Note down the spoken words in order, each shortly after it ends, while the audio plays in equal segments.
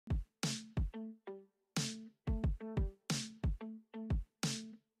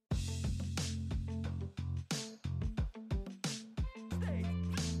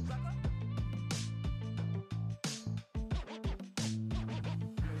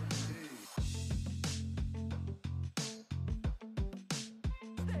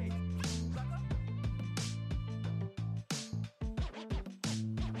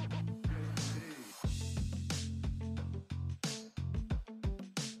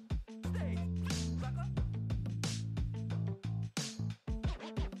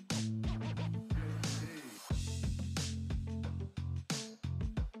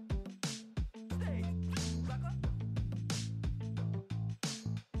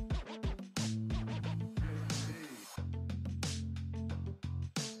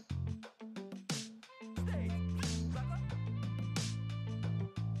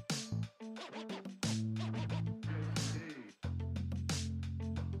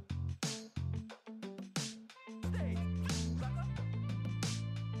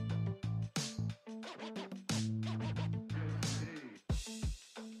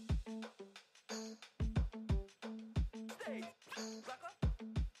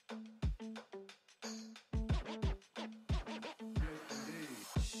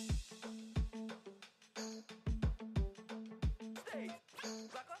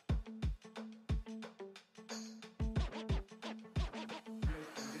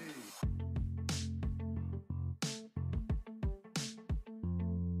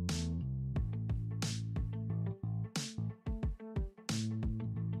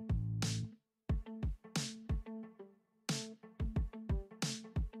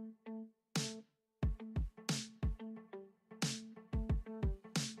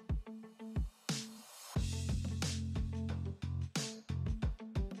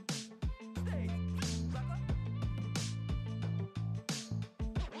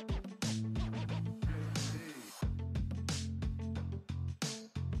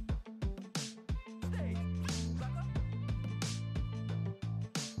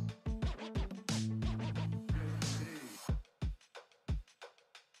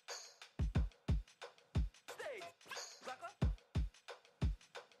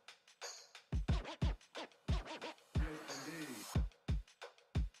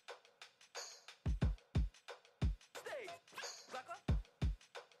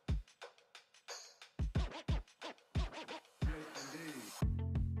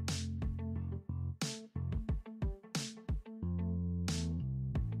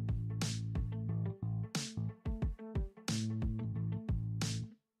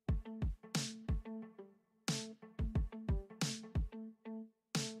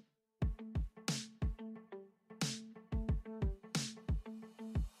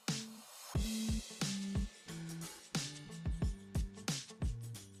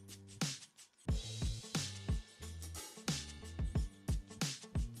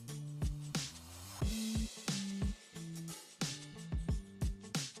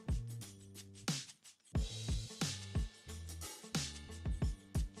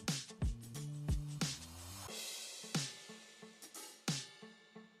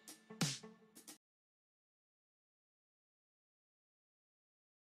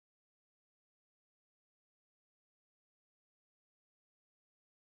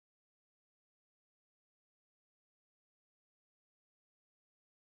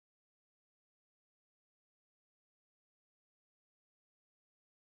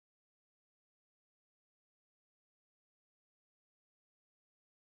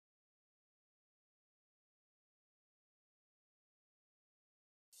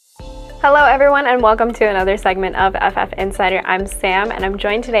Hello everyone and welcome to another segment of FF Insider. I'm Sam and I'm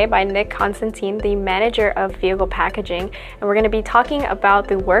joined today by Nick Constantine, the manager of vehicle packaging, and we're going to be talking about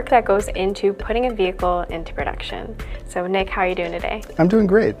the work that goes into putting a vehicle into production. So Nick, how are you doing today? I'm doing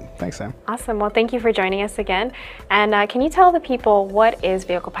great. Thanks, Sam. Awesome. Well, thank you for joining us again. And can you tell the people what is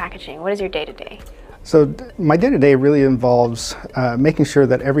vehicle packaging? What is your day-to-day? So my day-to-day really involves making sure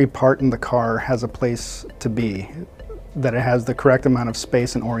that every part in the car has a place to be, that it has the correct amount of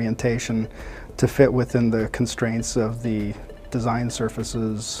space and orientation to fit within the constraints of the design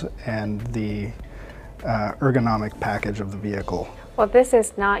surfaces and the ergonomic package of the vehicle. Well, this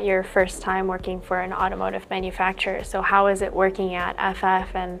is not your first time working for an automotive manufacturer, so how is it working at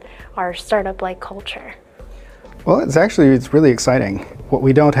FF and our startup-like culture? Well, it's really exciting. What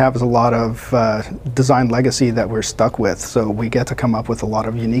we don't have is a lot of design legacy that we're stuck with, so we get to come up with a lot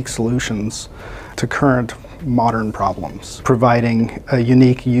of unique solutions to current modern problems, providing a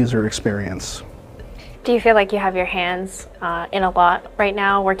unique user experience. Do you feel like you have your hands in a lot right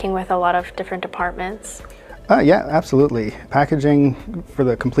now, working with a lot of different departments? Yeah, absolutely. Packaging for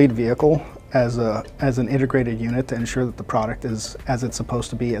the complete vehicle as an integrated unit to ensure that the product is as it's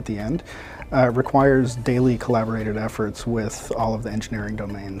supposed to be at the end requires daily collaborated efforts with all of the engineering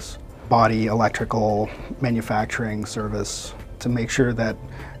domains, body, electrical, manufacturing, service, to make sure that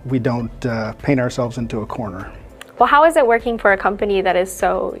we don't paint ourselves into a corner. Well, how is it working for a company that is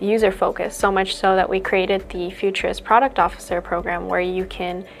so user-focused, so much so that we created the Futurist Product Officer program where you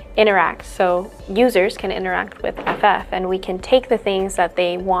can interact, so users can interact with FF and we can take the things that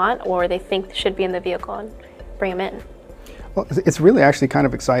they want or they think should be in the vehicle and bring them in? Well, it's really actually kind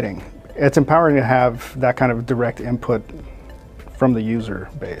of exciting. It's empowering to have that kind of direct input from the user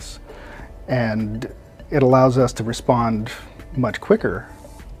base, and it allows us to respond much quicker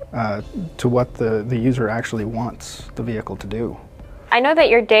to what the user actually wants the vehicle to do. I know that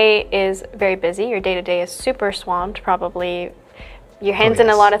your day is very busy. Your day-to-day is super swamped, probably. Your hands in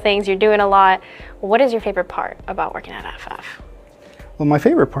a lot of things, you're doing a lot. What is your favorite part about working at FF? Well, my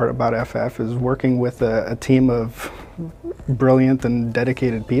favorite part about FF is working with a team of brilliant and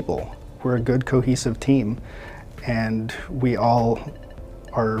dedicated people. We're a good, cohesive team, and we all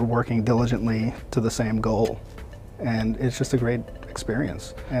are working diligently to the same goal. And it's just a great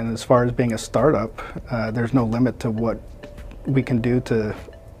experience. And as far as being a startup, there's no limit to what we can do to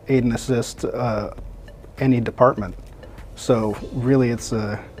aid and assist any department. So really it's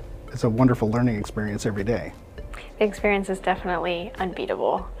a wonderful learning experience every day. The experience is definitely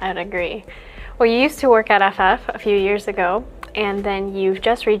unbeatable, I would agree. Well, you used to work at FF a few years ago, and then you've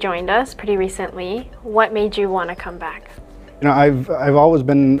just rejoined us pretty recently. What made you want to come back? You know, I've always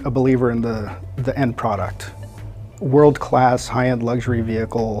been a believer in the end product. World-class, high-end luxury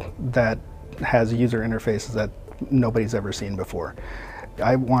vehicle that has user interfaces that nobody's ever seen before.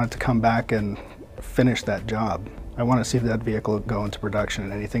 I wanted to come back and finish that job. I want to see that vehicle go into production,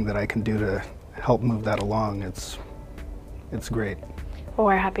 and anything that I can do to help move that along, it's great. Well,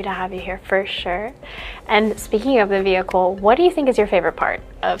 we're happy to have you here for sure. And speaking of the vehicle, what do you think is your favorite part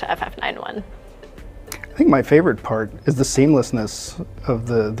of FF91? I think my favorite part is the seamlessness of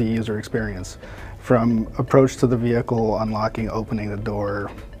the user experience. From approach to the vehicle, unlocking, opening the door,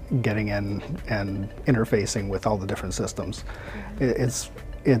 getting in and interfacing with all the different systems.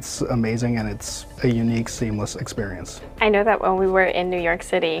 It's amazing, and it's a unique, seamless experience. I know that when we were in New York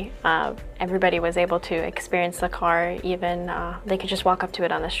City, everybody was able to experience the car, even they could just walk up to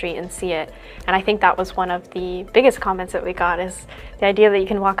it on the street and see it. And I think that was one of the biggest comments that we got, is the idea that you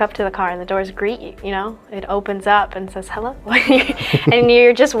can walk up to the car and the doors greet you, you know? It opens up and says hello. And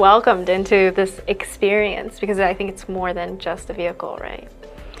you're just welcomed into this experience, because I think it's more than just a vehicle, right?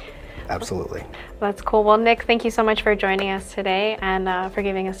 Absolutely. That's cool. Well, Nick, thank you so much for joining us today and for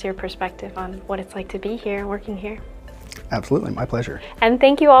giving us your perspective on what it's like to be here, working here. Absolutely, my pleasure. And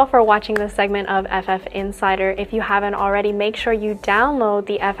thank you all for watching this segment of FF Insider. If you haven't already, make sure you download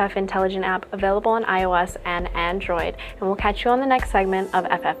the FF Intelligent app available on iOS and Android. And we'll catch you on the next segment of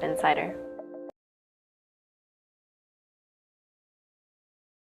FF Insider.